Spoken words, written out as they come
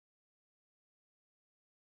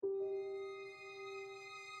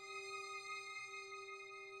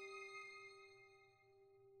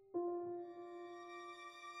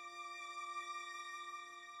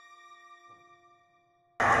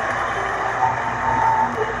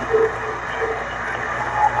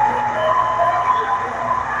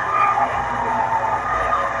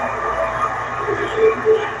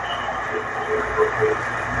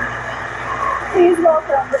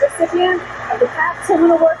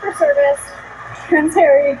Tillman Award for Service, Prince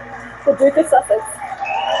Harry, the Duke of Sussex.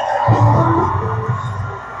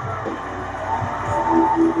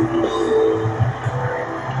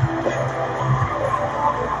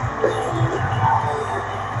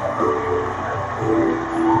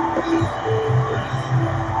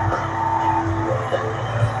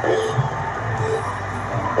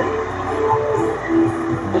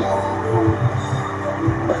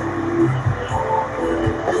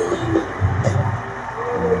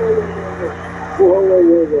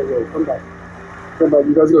 Whoa, come back. Come back,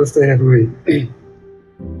 you guys gotta stay here for me.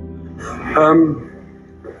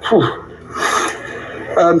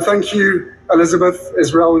 Thank you, Elizabeth,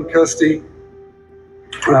 Israel, and Kirsty.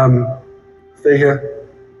 Stay here,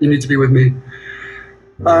 you need to be with me.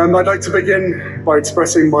 I'd like to begin by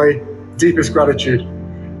expressing my deepest gratitude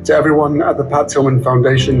to everyone at the Pat Tillman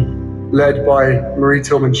Foundation, led by Marie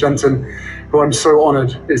Tillman Shenton, who I'm so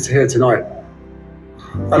honored is here tonight.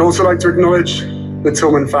 I'd also like to acknowledge the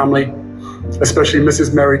Tillman family, especially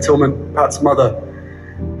Mrs. Mary Tillman, Pat's mother.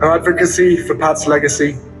 Her advocacy for Pat's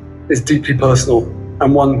legacy is deeply personal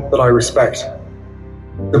and one that I respect.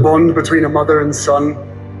 The bond between a mother and son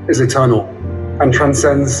is eternal and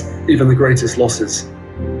transcends even the greatest losses.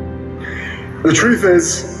 The truth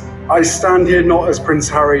is, I stand here not as Prince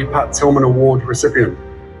Harry Pat Tillman Award recipient,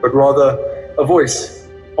 but rather a voice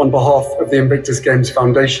on behalf of the Invictus Games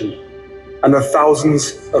Foundation and the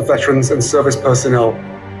thousands of veterans and service personnel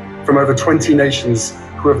from over 20 nations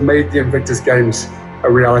who have made the Invictus Games a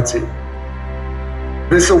reality.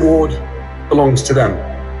 This award belongs to them,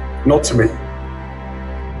 not to me.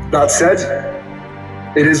 That said,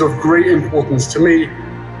 it is of great importance to me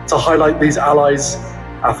to highlight these allies,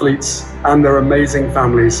 athletes, and their amazing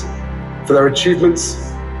families for their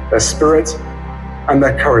achievements, their spirit, and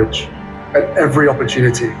their courage at every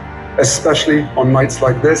opportunity, especially on nights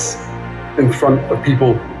like this, in front of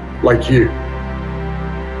people like you.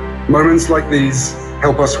 Moments like these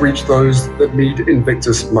help us reach those that need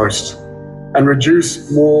Invictus most and reduce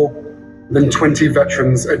more than 20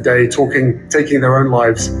 veterans a day taking their own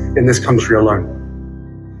lives in this country alone.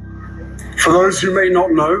 For those who may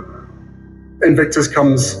not know, Invictus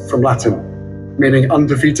comes from Latin, meaning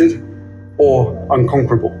undefeated or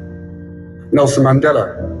unconquerable. Nelson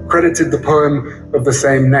Mandela credited the poem of the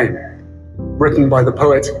same name, written by the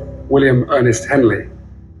poet William Ernest Henley,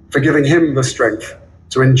 for giving him the strength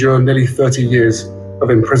to endure nearly 30 years of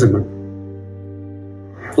imprisonment.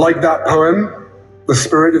 Like that poem, the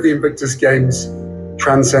spirit of the Invictus Games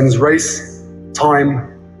transcends race,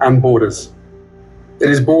 time, and borders. It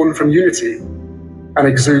is born from unity and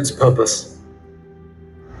exudes purpose.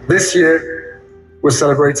 This year, we're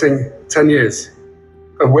celebrating 10 years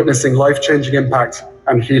of witnessing life-changing impact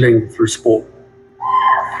and healing through sport.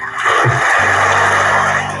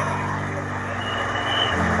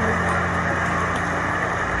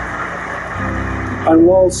 And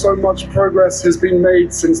while so much progress has been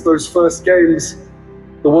made since those first games,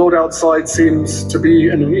 the world outside seems to be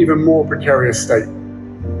in an even more precarious state.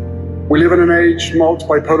 We live in an age marked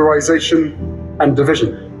by polarization and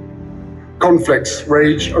division. Conflicts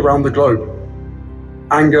rage around the globe.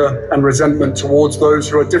 Anger and resentment towards those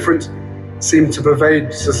who are different seem to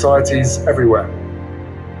pervade societies everywhere.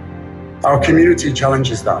 Our community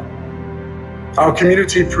challenges that. Our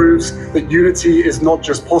community proves that unity is not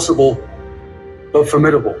just possible, but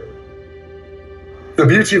formidable. The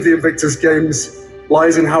beauty of the Invictus Games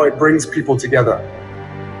lies in how it brings people together,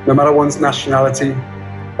 no matter one's nationality,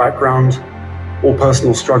 background, or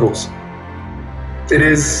personal struggles. It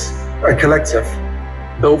is a collective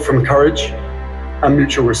built from courage and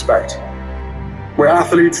mutual respect, where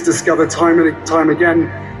athletes discover time and time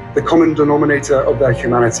again the common denominator of their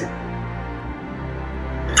humanity.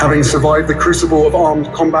 Having survived the crucible of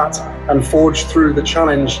armed combat and forged through the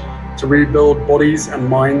challenge to rebuild bodies and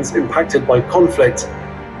minds impacted by conflict,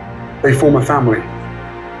 they form a family.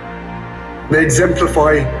 They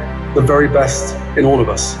exemplify the very best in all of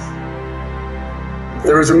us.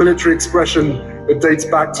 There is a military expression that dates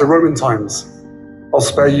back to Roman times. I'll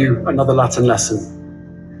spare you another Latin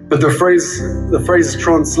lesson. But the phrase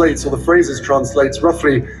translates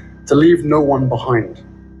roughly to leave no one behind.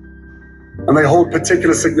 And they hold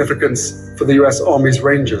particular significance for the US Army's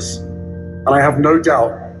Rangers. And I have no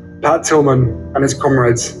doubt Pat Tillman and his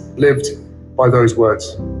comrades lived by those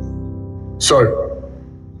words. So,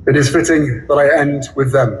 it is fitting that I end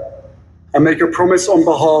with them and make a promise on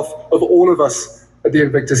behalf of all of us at the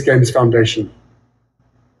Invictus Games Foundation.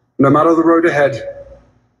 No matter the road ahead,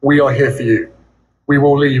 we are here for you. We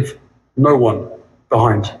will leave no one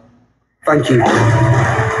behind. Thank you.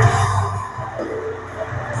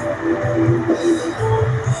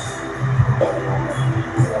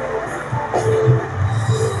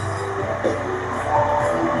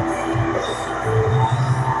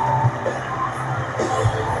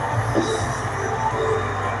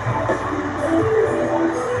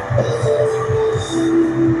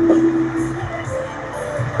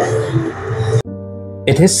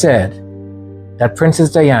 It is said that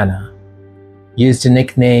Princess Diana used the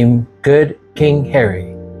nickname Good King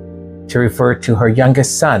Harry to refer to her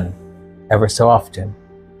youngest son ever so often.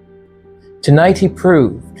 Tonight he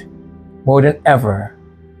proved more than ever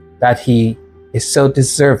that he is so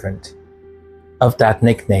deserving of that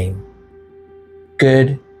nickname,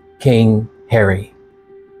 Good King Harry,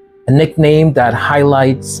 a nickname that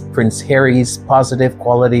highlights Prince Harry's positive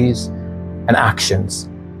qualities and actions.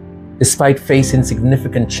 Despite facing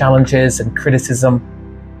significant challenges and criticism,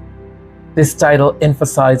 this title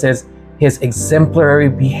emphasizes his exemplary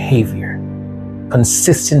behavior,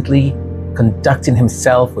 consistently conducting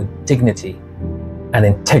himself with dignity and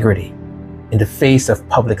integrity in the face of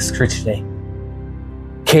public scrutiny,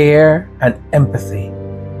 care and empathy,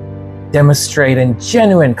 demonstrating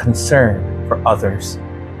genuine concern for others,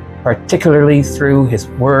 particularly through his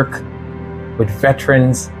work with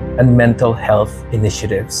veterans and mental health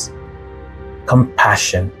initiatives,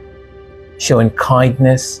 compassion, showing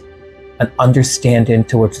kindness and understanding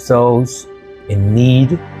towards those in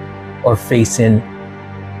need or facing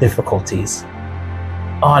difficulties,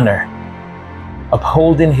 honor,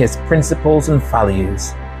 upholding his principles and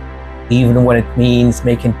values, even when it means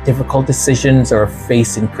making difficult decisions or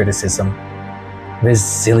facing criticism,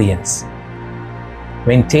 resilience,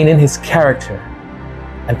 maintaining his character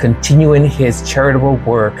and continuing his charitable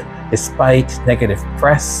work despite negative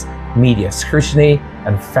press, media scrutiny,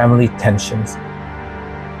 and family tensions.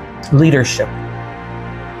 Leadership,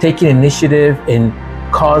 taking initiative in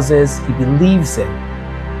causes he believes in,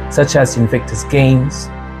 such as Invictus Games,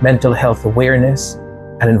 mental health awareness,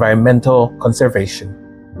 and environmental conservation.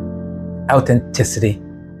 Authenticity,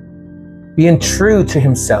 being true to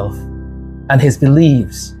himself and his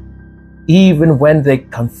beliefs, even when they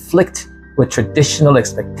conflict with traditional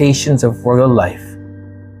expectations of royal life.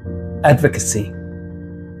 Advocacy,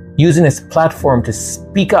 using his platform to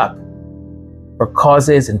speak up for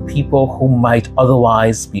causes and people who might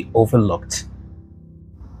otherwise be overlooked.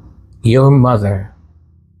 Your mother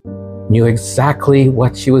knew exactly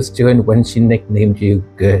what she was doing when she nicknamed you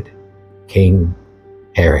Good King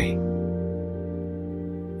Harry.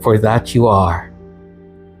 For that you are.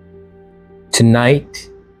 Tonight,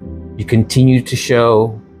 you continue to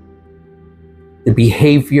show the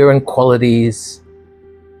behavior and qualities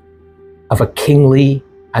of a kingly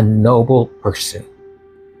and noble person.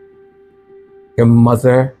 Your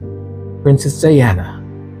mother, Princess Diana,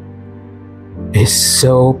 is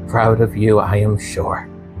so proud of you, I am sure.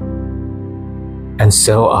 And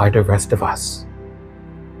so are the rest of us.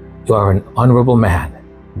 You are an honorable man.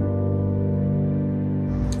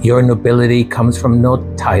 Your nobility comes from no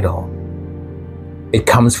title. It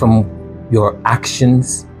comes from your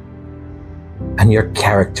actions and your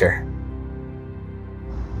character.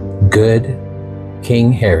 Good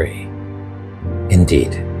King Harry,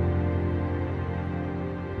 indeed.